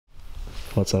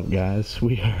What's up, guys?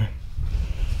 We are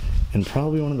in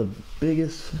probably one of the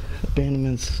biggest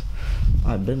abandonments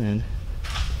I've been in.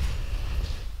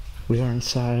 We are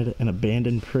inside an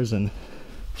abandoned prison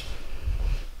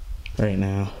right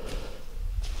now.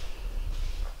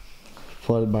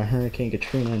 Flooded by Hurricane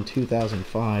Katrina in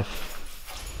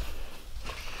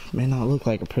 2005. May not look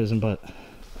like a prison, but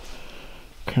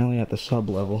currently at the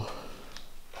sub-level.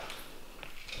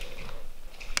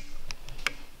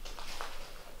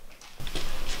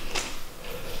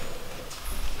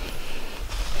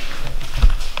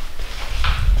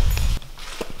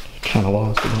 Kind of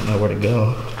lost, I don't know where to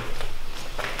go.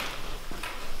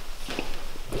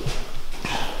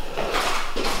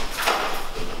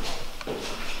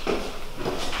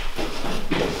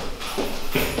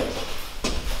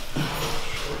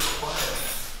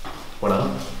 What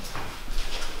up?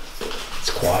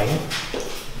 It's quiet.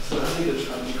 So I think it's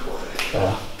trying to be quiet.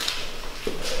 Yeah.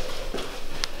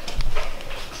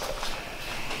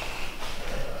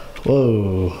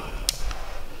 Whoa.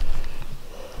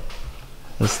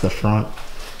 This is the front.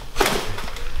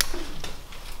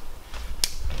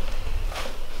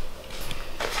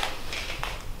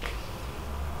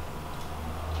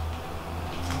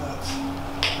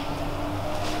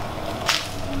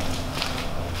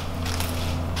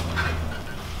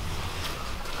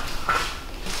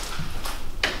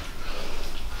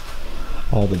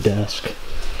 All the desk.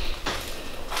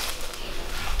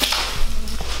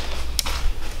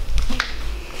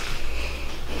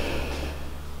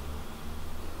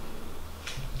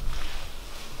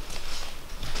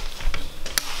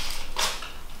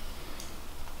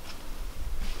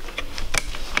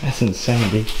 That's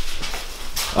insanity.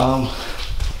 I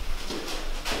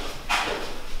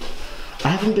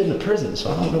haven't been to prison,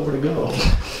 so I don't know where to go.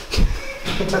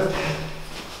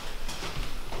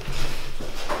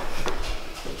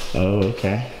 Oh,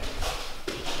 okay.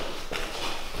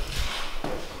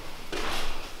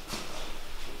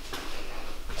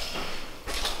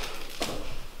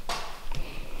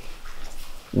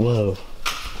 Whoa.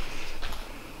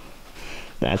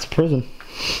 That's prison.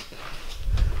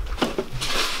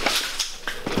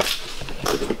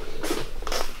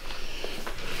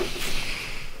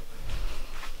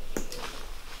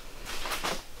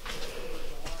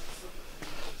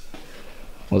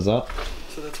 What's up?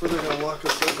 So that's where they're gonna lock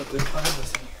us up if they find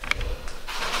us in here.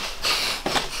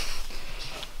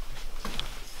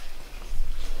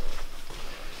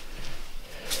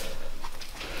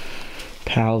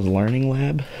 Pal's Learning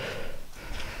Lab.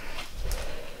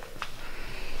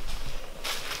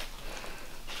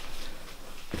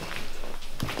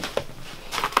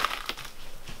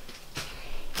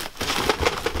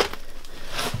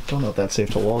 Don't know if that's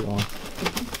safe to walk on.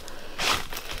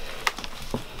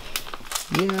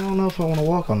 Yeah, I don't know if I want to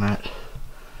walk on that.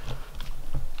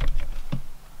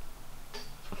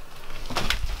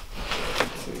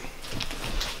 Let's see.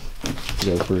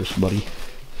 Go first, buddy. I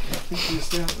think you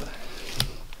just have the...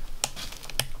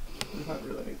 There's not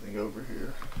really anything over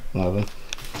here. Nothing.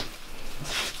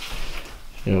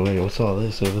 Yo, wait, what's all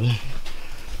this over there?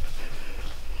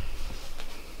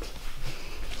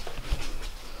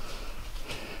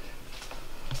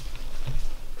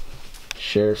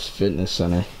 Sheriff's Fitness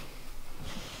Center.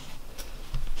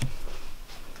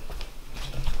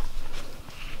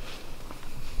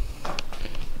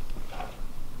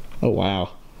 Oh, wow.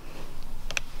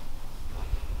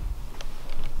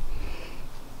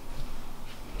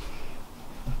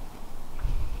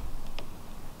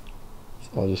 It's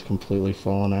all just completely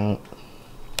falling out.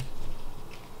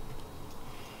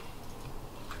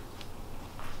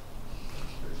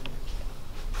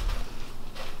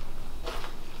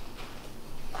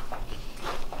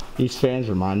 These fans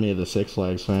remind me of the Six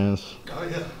Flags fans. Oh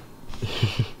yeah.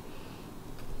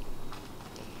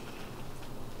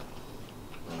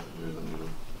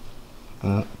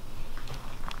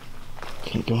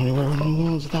 Can't go anywhere with them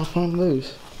ones without finding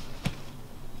those.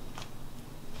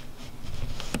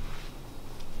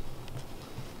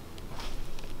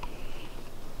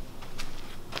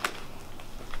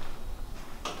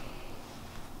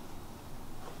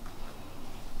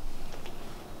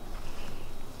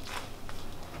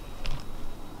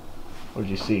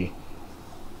 What'd you see?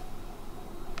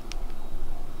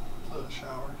 The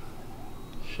shower.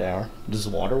 Shower. Does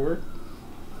water work?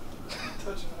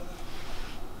 Touch it.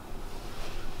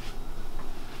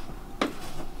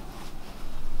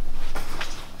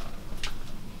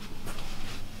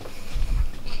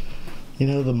 You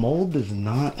know, the mold does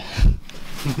not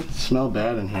smell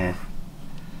bad in here.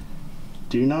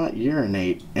 Do not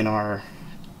urinate in or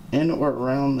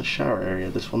around the shower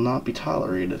area. This will not be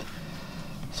tolerated.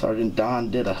 Sergeant Don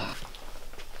Ditta.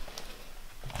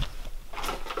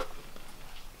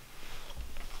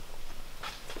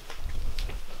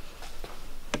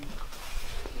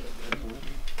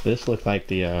 This looked like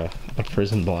the a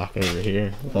prison block over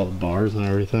here with all the bars and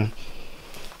everything.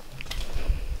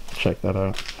 Check that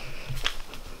out.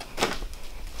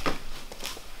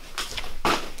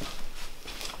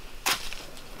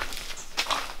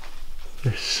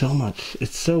 There's so much.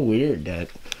 It's so weird that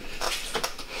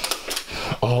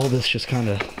all this just kind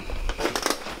of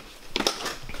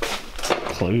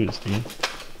closed, dude.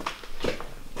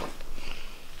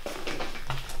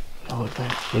 Oh, look at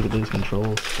that. Look at these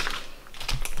controls.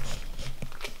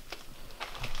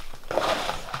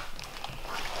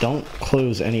 Don't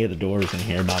close any of the doors in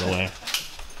here, by the way.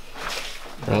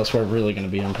 Or else we're really going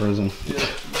to be in prison. Yeah,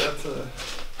 that's a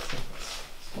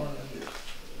smart idea.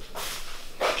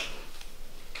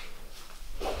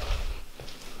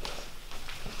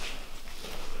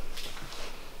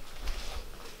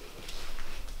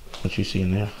 What you see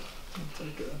in there? It's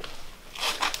like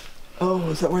oh,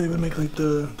 is that where they would make like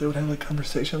they would have like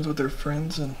conversations with their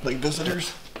friends and like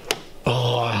visitors?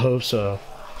 Oh, I hope so.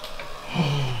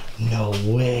 No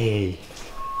way.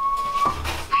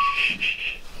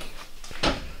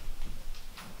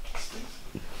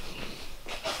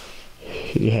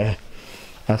 Yeah,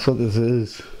 that's what this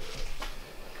is.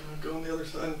 Go on the other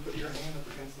side and put your hand up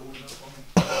against the window for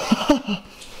me.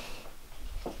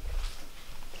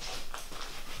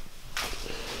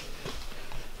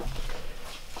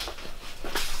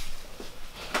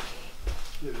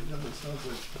 Yeah, it definitely sounds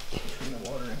like Katrina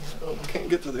water in here. Oh, we can't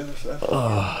get to the other side.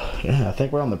 Yeah, I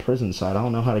think we're on the prison side. I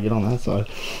don't know how to get on that side.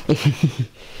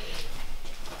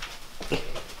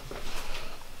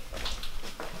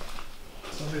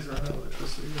 Somebody's running out of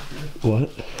electricity up here. What?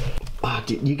 Ah,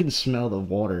 dude, you can smell the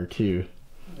water too.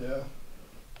 Yeah.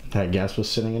 That gas was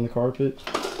sitting in the carpet.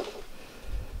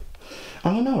 I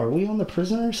don't know. Are we on the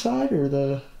prisoner side or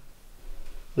the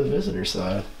visitor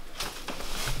side?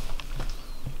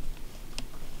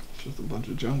 It's just a bunch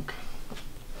of junk.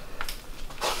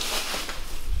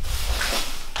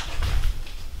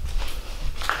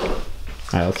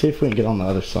 Alright, let's see if we can get on the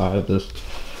other side of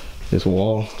this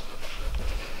wall.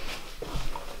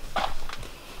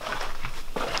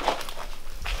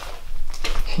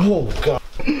 Oh god.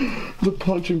 The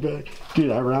punching bag.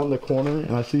 Dude, I round the corner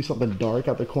and I see something dark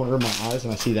out the corner of my eyes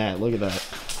and I see that. Look at that.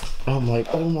 I'm like,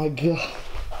 oh my god.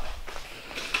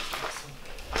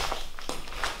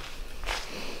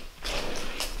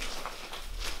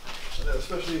 Yeah,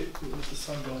 especially with the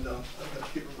sun going down. I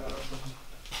gotta keep them out of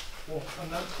well, I'm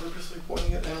not purposely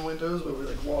pointing at any windows, but we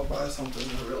like walk by something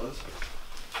and realize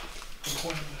I'm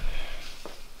pointing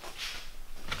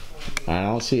I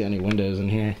don't see any windows in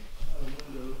here. at a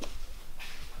window.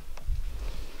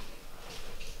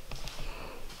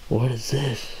 What is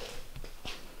this?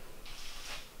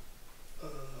 I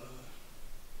don't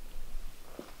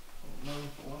know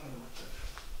if I want to look at.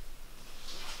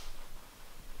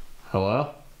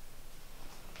 Hello?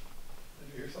 Did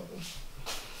you hear something?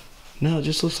 No, it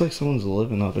just looks like someone's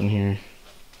living up in here.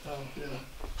 Oh, yeah. It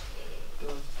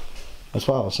does. That's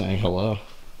why I was saying hello.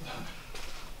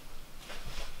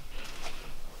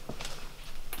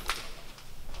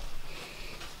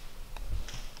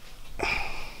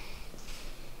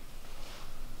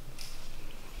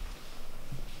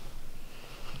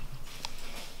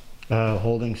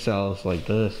 Holding cells like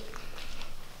this.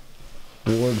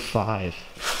 Ward 5.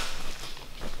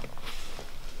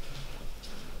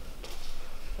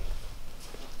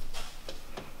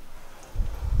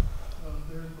 Oh,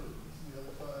 there's the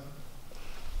other side.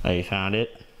 Oh, you found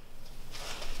it?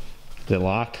 Is it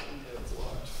locked? Yeah, it's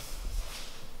locked.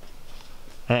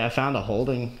 Hey, I found a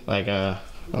holding, like a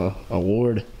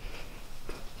ward.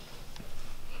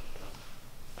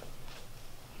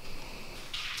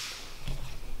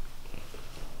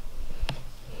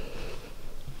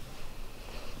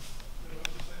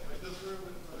 Like this room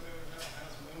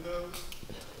has windows.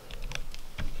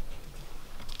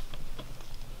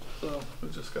 So we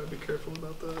just gotta be careful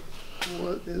about that.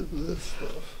 What is this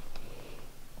stuff?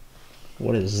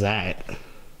 What is that?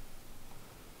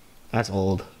 That's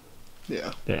old.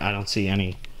 Yeah. I don't see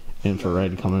any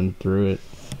infrared coming through it.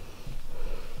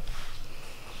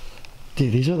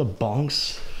 Dude, these are the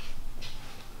bunks.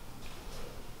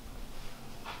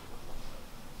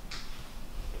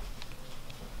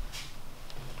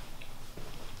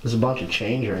 There's a bunch of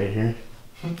change right here.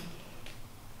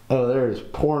 Oh, there's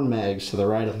porn mags to the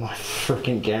right of my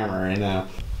freaking camera right now.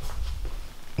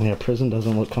 Yeah, prison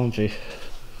doesn't look comfy.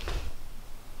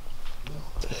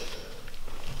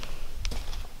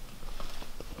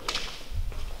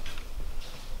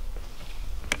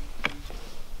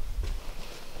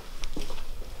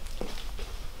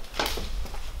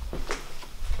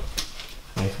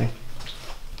 Anything?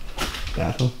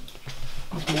 Bathroom?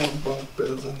 There's more bunk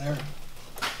beds in there.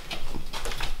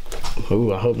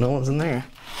 Ooh, I hope no one's in there.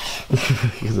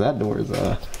 Because that door is,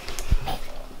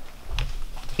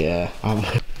 yeah,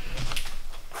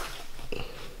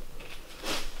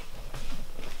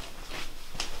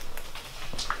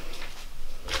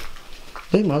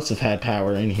 They must have had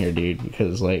power in here, dude,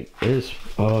 because, like, there's,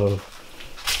 all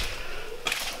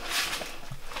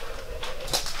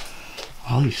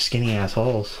these skinny ass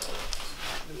holes.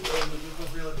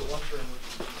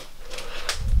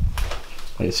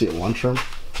 Oh, you see a lunchroom?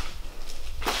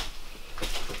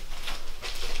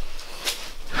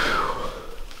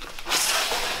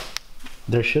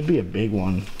 There should be a big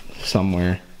one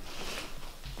somewhere.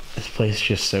 This place is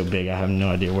just so big, I have no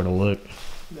idea where to look.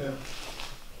 Yeah.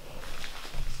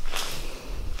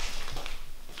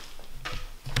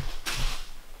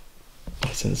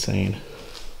 That's insane.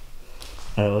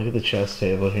 Alright, look at the chess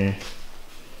table here.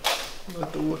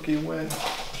 Let the Wookiee win.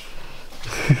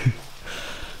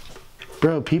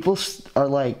 Bro, people are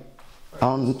like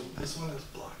on. This one is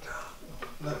blocked out.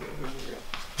 That,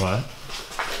 What?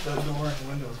 that door and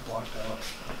window is blocked out.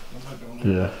 I'm not doing that.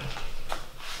 Yeah.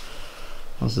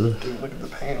 What's this? Dude, look at the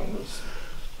paint on this.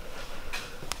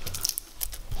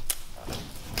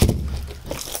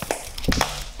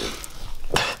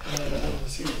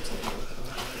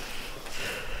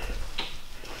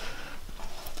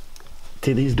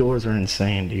 Dude, these doors are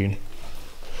insane, dude.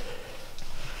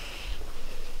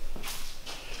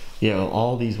 Yo,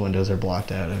 all these windows are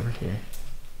blocked out over here.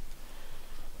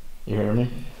 You hear me?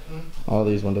 Hmm? All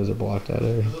these windows are blocked out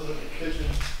over here. This is like a kitchen.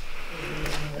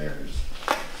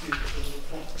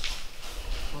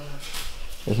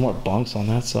 There's more bunks on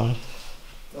that side.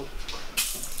 Nope.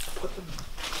 Put them.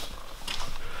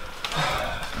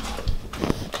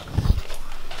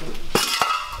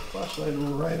 Flashlight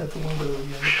right at the window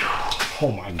again.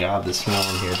 Oh my god, the smell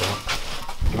in here, bro.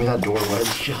 Give me that door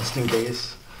wedge just in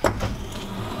case. I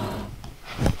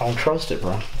don't trust it,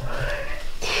 bro.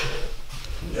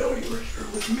 No, you were here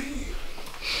with me.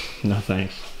 No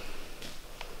thanks.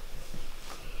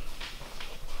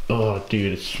 Oh,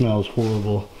 dude, it smells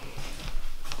horrible.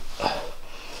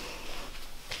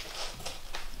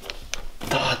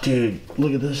 Oh, dude,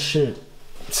 look at this shit.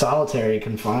 Solitary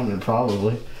confinement,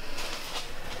 probably.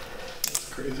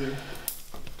 That's crazy.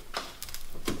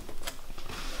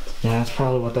 Yeah, that's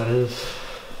probably what that is.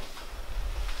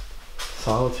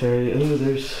 Solitary. Ooh,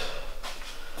 there's.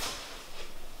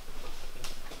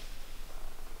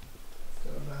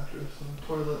 Got a mattress and a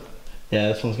toilet. Yeah,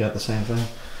 this one's got the same thing.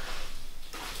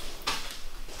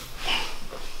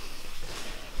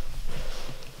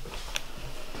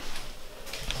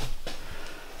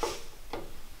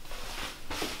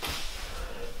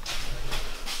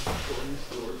 These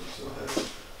doors are so heavy.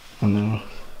 I know.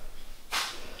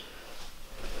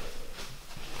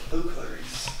 Oak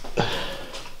Clarice.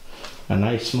 A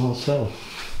nice small cell.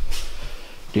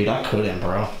 Dude, I couldn't,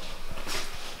 bro.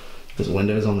 There's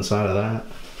windows on the side of that.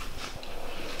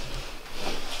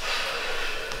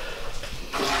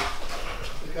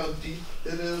 Look how deep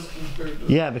it is compared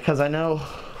to. Yeah, because I know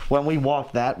when we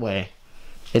walked that way,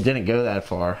 it didn't go that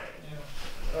far. Yeah.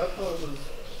 I thought it was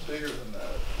bigger than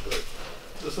that, but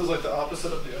this is like the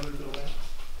opposite of the other building,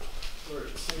 where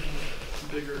it seemed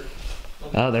bigger.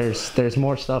 Oh, there's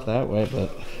more stuff that way, but.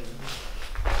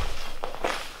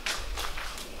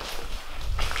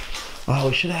 Oh,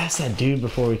 we should have asked that dude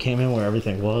before we came in where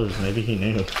everything was. Maybe he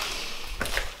knew.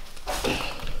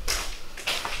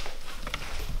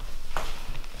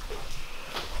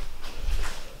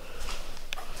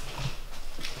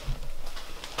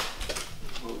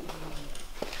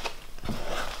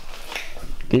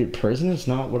 Dude, prison is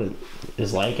not what it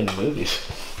is like in the movies.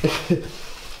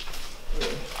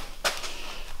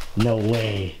 No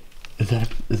way. Is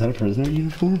that a prisoner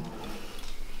uniform?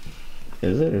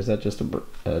 Is it, or is that just a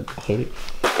hoodie?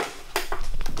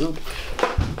 Oop.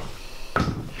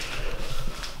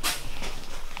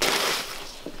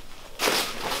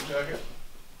 Jacket.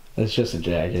 It's just a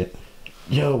jacket.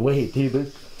 Yo, wait, dude.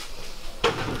 This...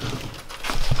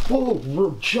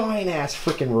 Whoa, giant ass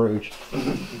freaking roach.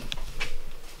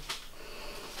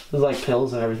 There's like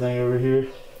pills and everything over here.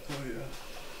 Oh yeah.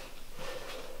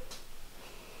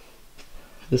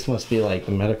 This must be like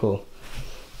the medical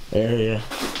area.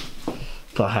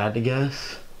 If I had to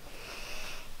guess.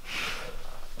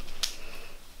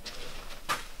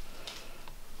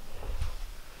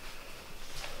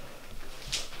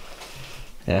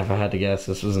 Yeah, if I had to guess,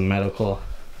 this was a medical.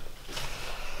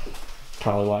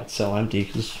 Probably why it's so empty,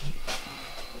 because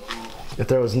if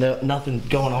there was nothing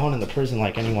going on in the prison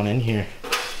like anyone in here, I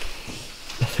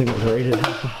think it was rated.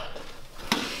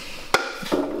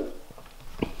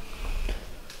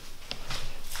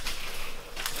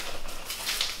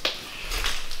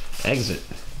 exit.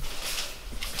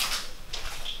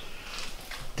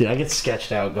 Dude, I get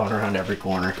sketched out going around every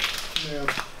corner.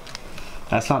 Yeah.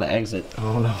 That's not an exit. I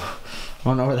don't know. I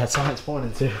don't know where that sign's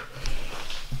pointing to. I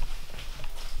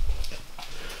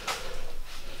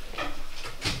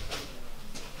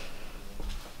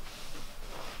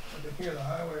can hear the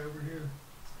highway over here.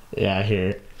 Yeah, I hear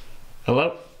it.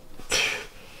 Hello?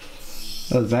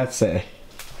 What does that say?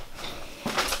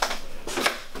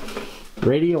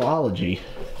 Radiology.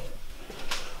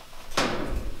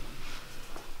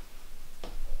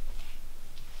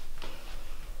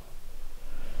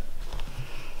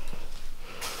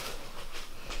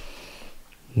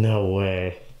 No way.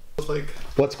 It was like,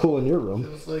 What's cool in your room?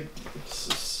 it was like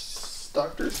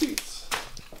doctor seats.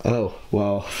 Oh,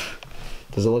 well,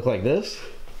 does it look like this?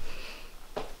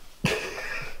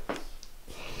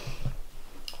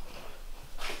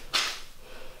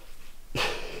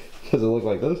 Does it look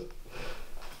like this?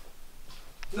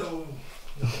 No.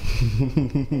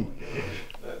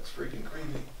 That's freaking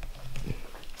crazy.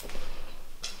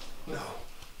 No.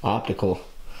 Optical.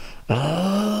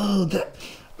 Oh, that.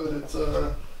 But it's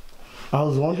I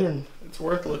was wondering. it's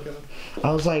worth looking.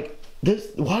 I was like, this.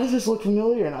 Why does this look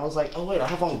familiar? And I was like, oh wait, I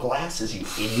have on glasses, you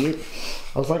idiot.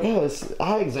 I was like, oh, it's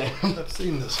eye exam. I've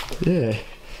seen this before. Yeah.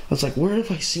 I was like, where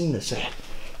have I seen this at?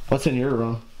 What's in your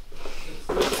room?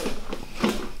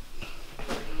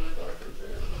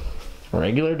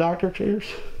 Regular doctor chairs?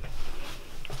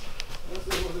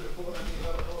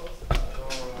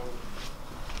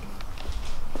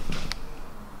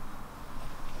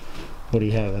 What do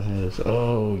you have in his?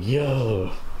 Oh,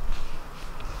 yo.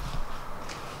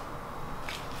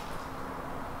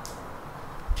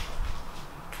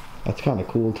 That's kind of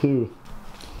cool too.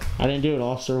 I didn't do it,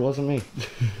 officer. It wasn't me.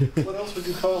 What else would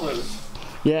you call those?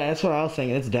 Yeah, that's what I was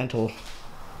thinking. It's dental.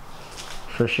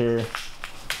 For sure.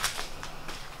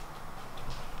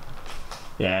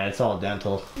 Yeah, it's all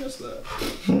dental. What's that?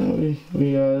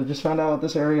 We just found out what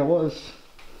this area was.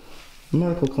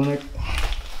 Medical clinic.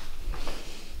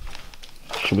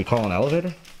 Should we call an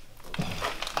elevator?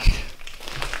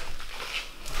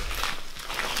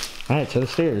 Alright, to the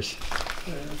stairs.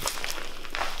 Yeah.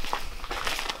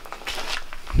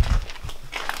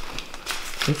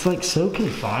 It's like so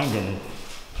confined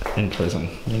in prison,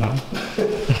 you know?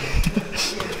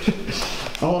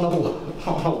 I don't know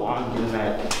why I'm doing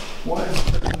that. Why?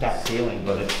 That feeling,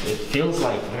 but it feels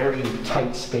like very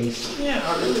tight space. Yeah,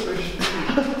 I really wish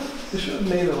they should have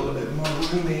made it a little bit more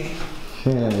roomy.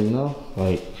 Yeah, you know,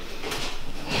 like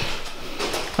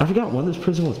I forgot when this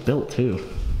prison was built too.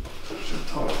 Should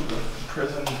talk to the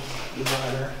prison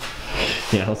designer.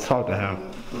 Yeah, let's talk to him.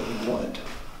 What?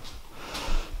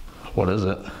 What is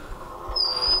it?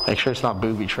 Make sure it's not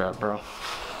booby trap, bro.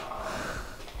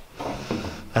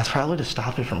 That's probably to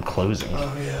stop it from closing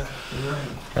Oh yeah, you're right.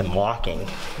 and locking.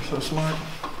 You're so smart.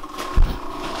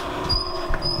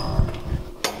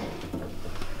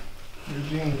 You're a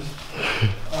genius.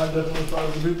 I definitely thought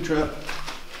it was a booby trap.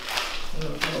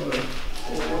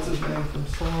 What's his name from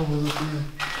Star was it here?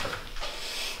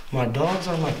 My dogs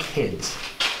are my kids.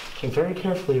 Think very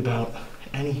carefully about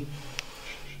any.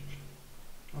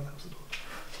 Oh, that was a dog.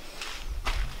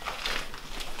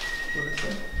 What is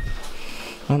that?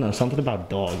 I don't know, something about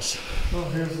dogs. Oh,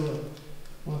 here's the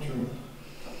lunchroom.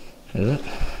 Is it?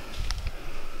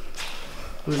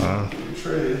 Please get your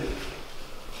tray.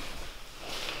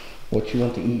 What you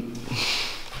want to eat?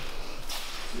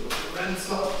 You want the red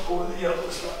stuff or the yellow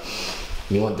stuff?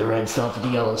 You want the red stuff or the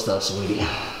yellow stuff, sweetie?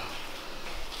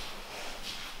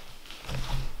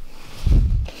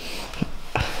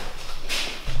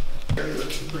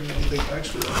 Bring anything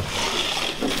extra.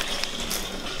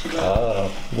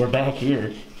 We're back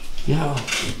here. Yo.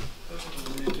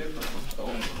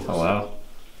 Hello.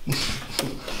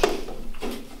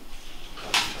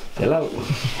 Hello.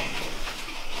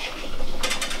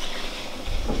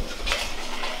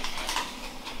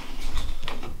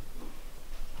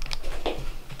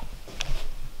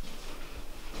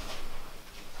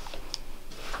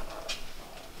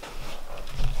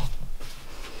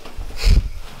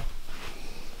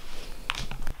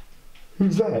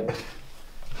 Who's that?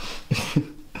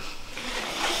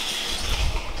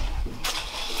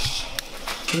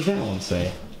 What does that one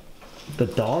say? The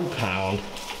dog pound.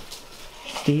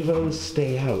 Steve-O's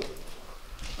stay out.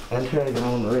 Enter at your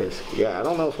own risk. Yeah, I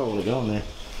don't know if I want to go in there.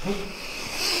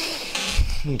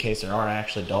 In case there are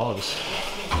actually dogs.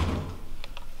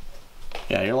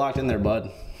 Yeah, you're locked in there, bud.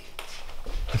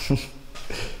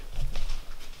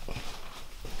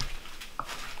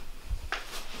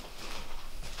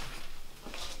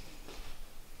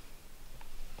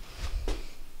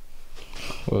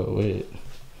 Whoa, wait.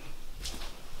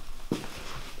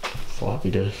 floppy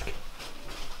disk.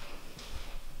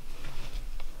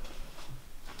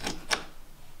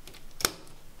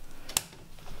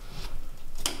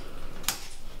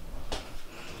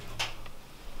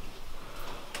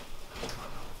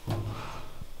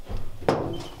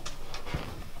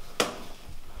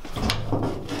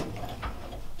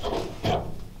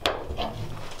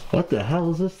 What the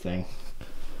hell is this thing?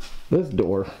 This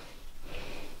door.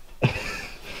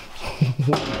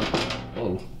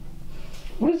 Whoa.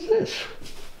 What is this?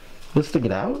 This to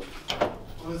get out?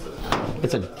 What is it?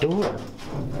 It's a door.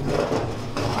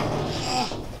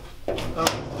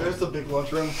 Oh, there's the big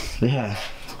lunchroom. Yeah.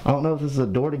 I don't know if this is a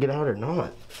door to get out or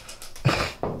not.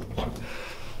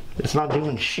 It's not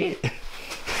doing shit.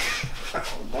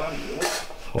 Blinded.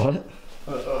 What?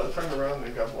 I turned around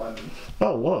and got blinded.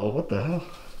 Oh, whoa. What the hell?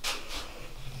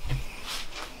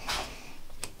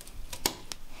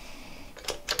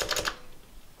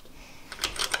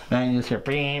 Now you just hear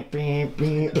beep, beep,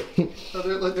 beep.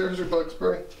 Oh, there's your bug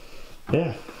spray.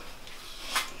 Yeah.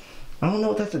 I don't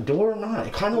know if that's a door or not.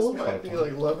 It kind of This looks might like be one.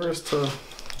 like levers to.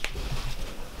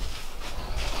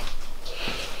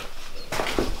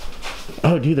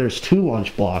 Oh, dude, there's 2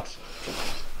 lunch blocks.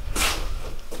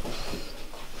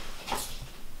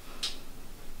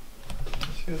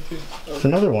 It's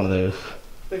another one of those.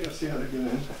 I think I see how to get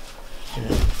in.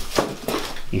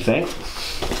 You think?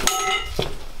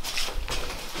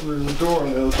 There's a door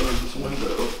on the other side of this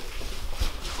window.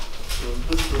 So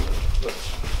this room.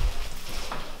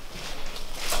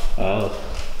 Oh.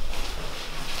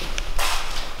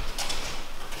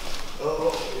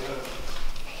 Oh, yeah.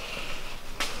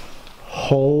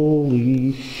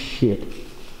 Holy shit.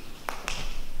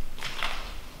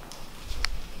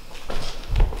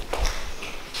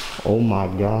 Oh my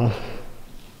god.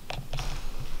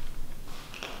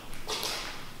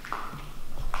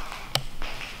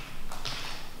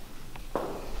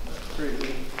 That's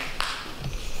crazy.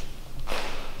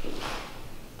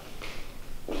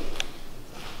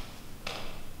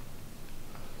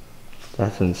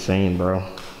 That's insane, bro.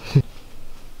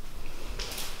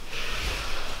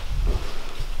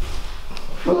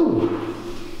 Ooh.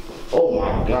 Oh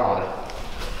my god.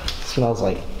 Smells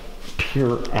like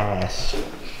pure ass.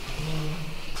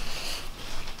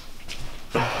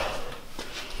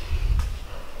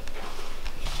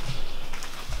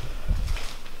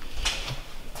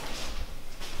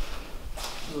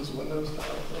 Those windows now,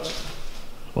 right?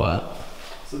 What?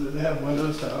 So did they have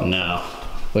windows now? No.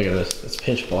 Look at this. It's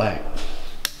pitch black.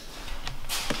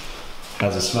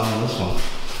 How's it smell on this one?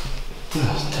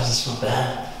 It doesn't smell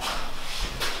bad.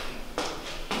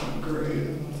 Oh, great.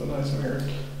 It's a nice mirror.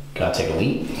 Gotta take a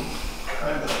leak.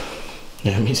 Kinda.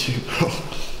 Yeah, me too, bro.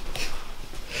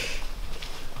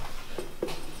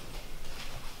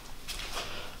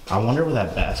 I wonder where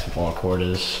that basketball court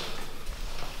is.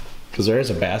 Because there is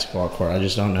a basketball court, I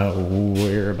just don't know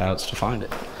whereabouts to find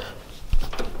it.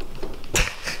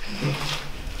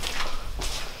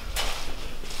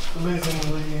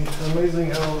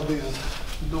 Amazing how these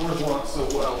doors lock so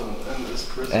well in this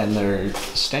prison. And they're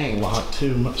staying locked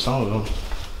too, some of them.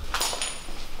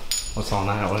 What's on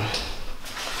that way?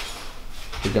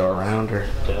 To go around or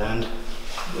dead end?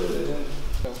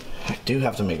 I do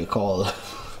have to make a call though.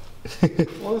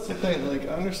 Well, that's the thing. Like,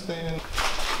 I understand.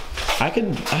 I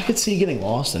could see getting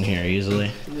lost in here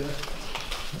easily. Yeah.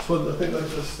 But I think like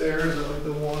the stairs are like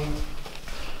the one.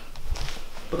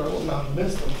 But I will not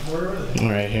miss them. Where are they?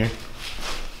 Right here.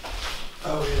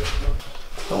 Oh yeah.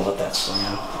 Don't let that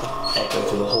sound echo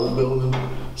through the whole building.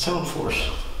 Sound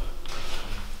force.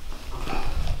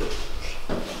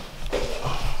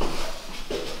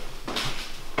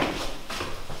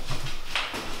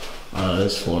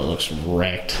 This floor looks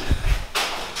wrecked.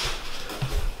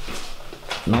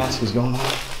 Mask is going on.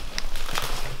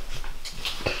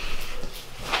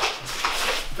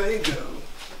 Vago.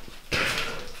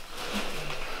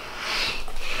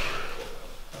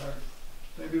 Alright.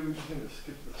 Maybe we just need to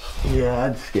skip this. Yeah,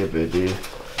 I'd skip it, dude.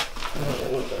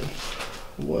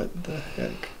 What the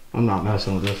heck? I'm not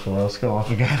messing with this floor. Let's go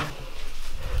off again.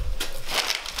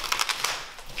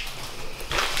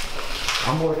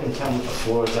 I'm more content with the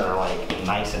floors that are like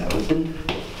nice and open.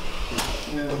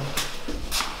 Yeah.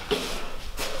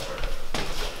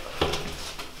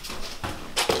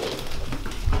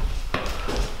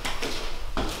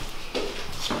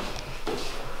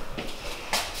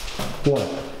 What?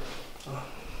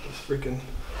 This freaking.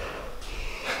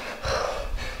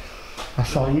 I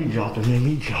saw you jump and made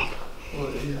me jump.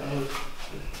 Well, yeah, I was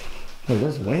Look,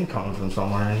 there's wind coming from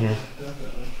somewhere in here.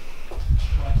 definitely.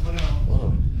 Look at all,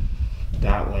 Whoa.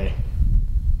 That way.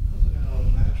 look at all the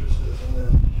mattresses and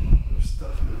then there's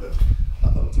stuff in it. I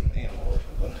thought it was an animal or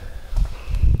something.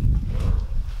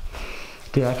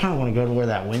 Dude, I kind of want to go to where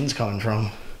that wind's coming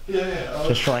from. Yeah.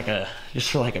 Just for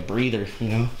like a breather, you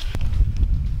know?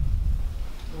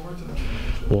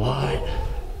 What?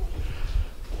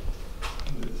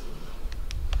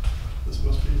 This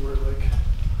must be where, like...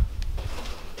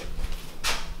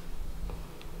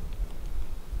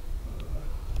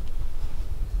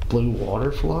 Blue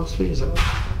water philosophy? Is it?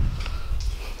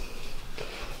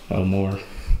 Oh, more.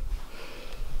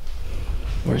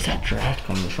 Where's that draft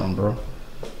coming from, bro?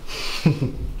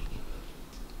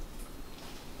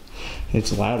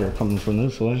 It's louder coming from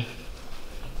this way.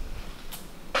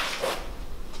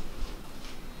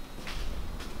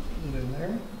 Get in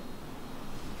there.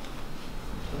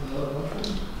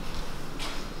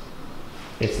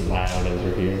 It's loud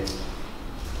over here.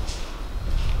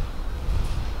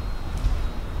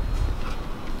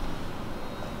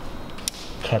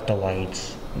 Cut the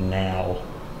lights now.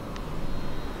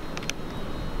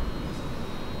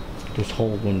 This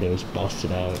whole window's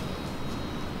busted out.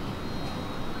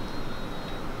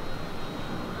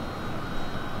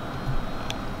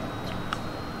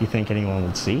 You think anyone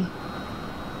would see?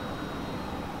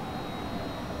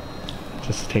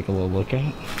 Just to take a little look at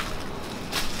it.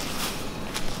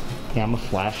 Yeah, I'm gonna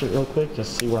flash it real quick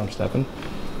just to see where I'm stepping.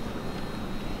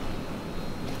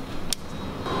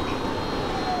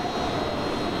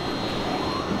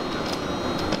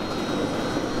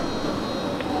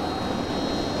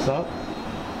 What's up?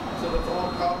 So that's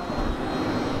all cop.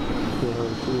 Yeah,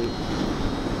 sweet.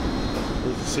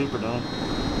 This is super done.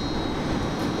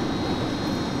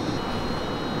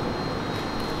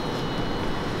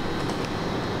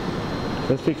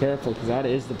 Let's be careful because that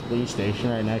is the police station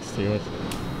right next to it.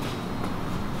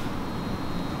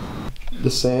 The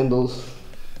sandals.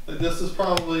 This is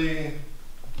probably,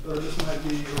 or this might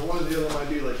be, or one of the other might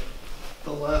be like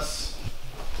the less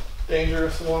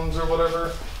dangerous ones or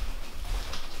whatever.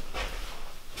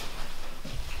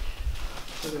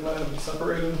 So they might have been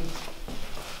separated.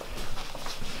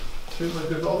 Seems like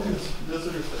there's all these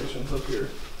visitor stations up here.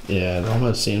 Yeah, it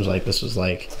almost seems like this was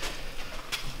like...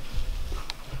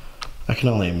 I can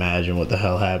only imagine what the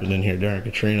hell happened in here during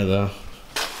Katrina, though.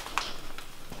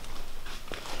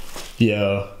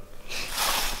 Yo.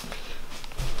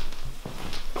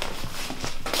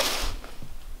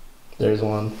 There's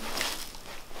one.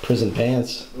 Prison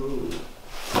pants. Ooh.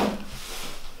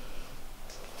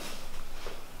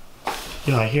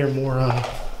 Yo, I hear more,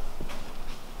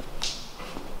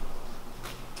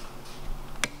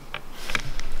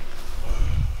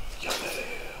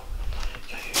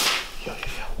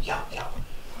 Yo.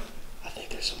 I think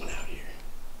there's someone out here.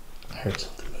 I heard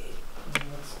something move.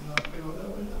 Let's not go that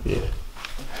way. Yeah.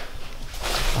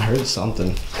 I heard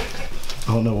something.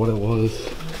 I don't know what it was.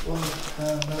 Well,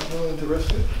 I'm not willing to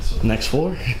risk it. So. Next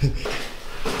floor? I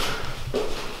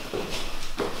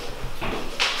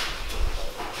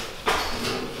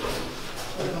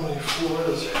don't know how many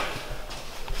floors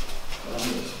are on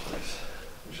this place.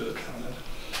 We should have counted.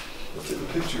 Let's take a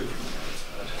picture from the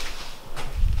outside.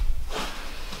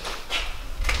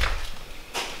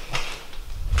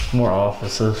 More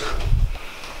offices.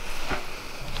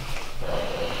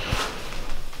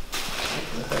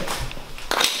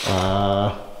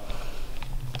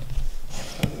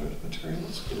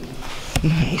 Materials.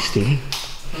 Nice, dude.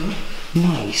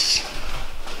 Nice.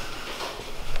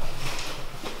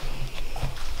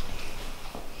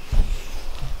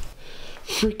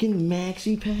 Freaking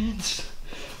maxi pads.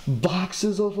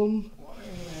 Boxes of them. Why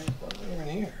are they even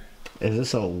here? Is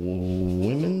this a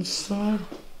women's side?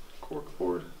 Cork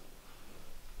board.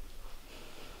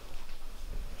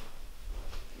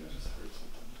 I just heard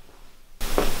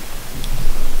something.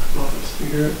 Love this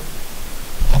cigarette.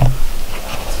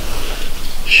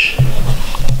 Shit.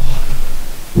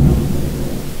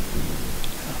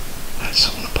 That's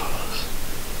someone to pause.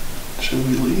 Should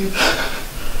we leave?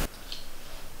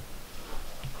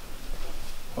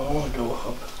 Well, I want to go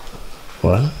up.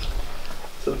 What?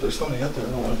 So if there's somebody up there, I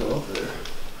don't want to go up there.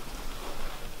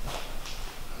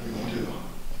 What are you going to do?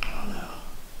 I don't know.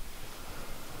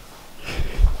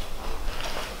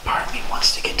 Part of me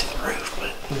wants to get to the roof,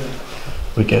 but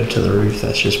Yeah. we go to the roof,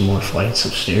 that's just more flights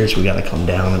of stairs. We gotta come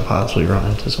down and possibly run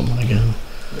into someone again.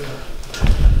 Yeah.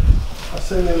 I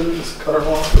say maybe we just cut our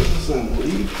losses and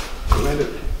leave. We made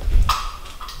it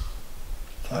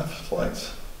 5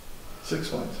 flights. 6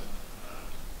 flights.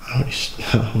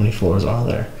 How many floors are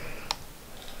there?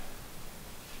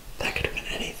 That could have been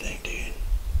anything, dude.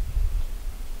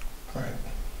 Alright.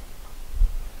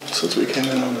 Since we came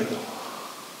in on the...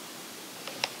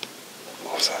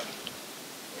 What was that?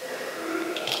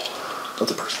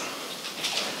 That's a person.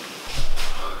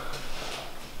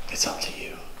 It's up to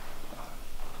you.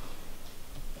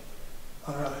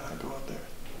 I'd rather not go up there.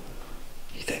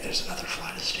 think there's another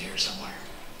flight of stairs somewhere.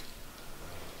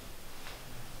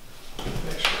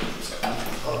 Make sure it's coming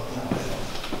up now.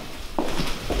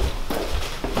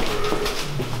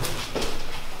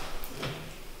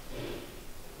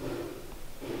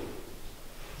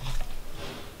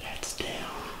 That's down.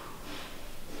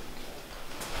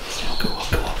 Now go up,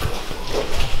 go up, go up.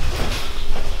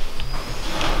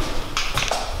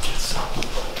 Just up.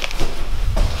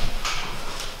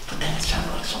 And it's kind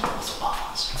of like someone else above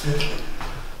us.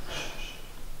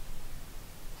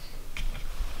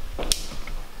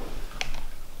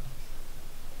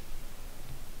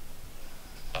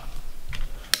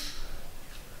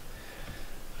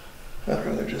 I'd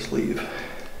rather just leave.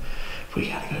 We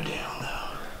gotta go down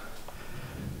though.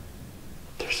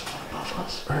 There's someone above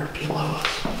us or below us.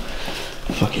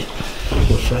 Fuck it.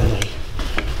 We're friendly.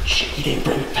 Shit, you didn't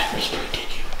bring your pepper spray, did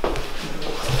you?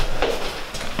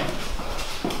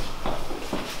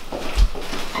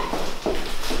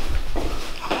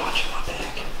 I'm watching my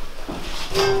back.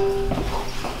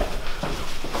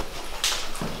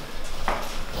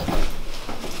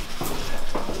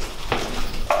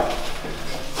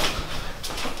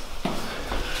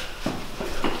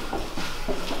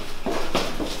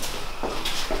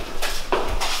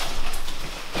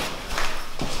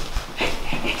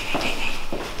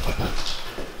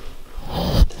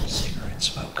 There's cigarette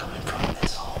smoke coming from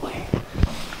this hallway.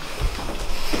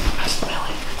 I smell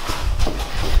it.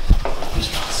 You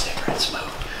smell cigarette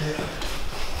smoke? Yeah.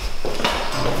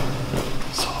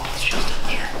 So it's just in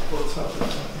there. Well, it's not that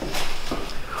time.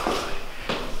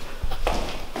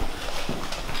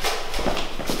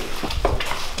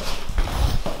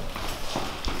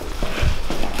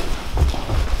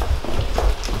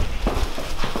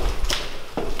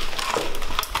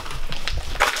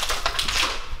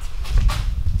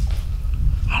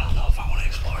 I don't know if I want to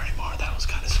explore anymore. That was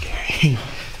kind of scary.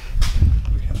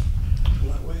 We can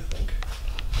go that way, I think.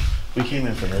 We came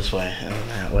in from this way and then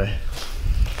that way.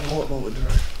 What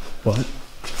direction? What? What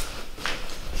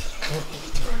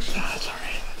direction? Nah, it's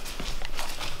alright.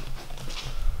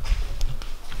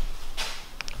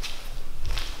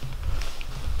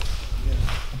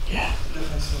 Yeah. Yeah.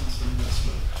 Definitely some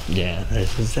investment. Yeah,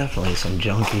 this is definitely some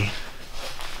junky.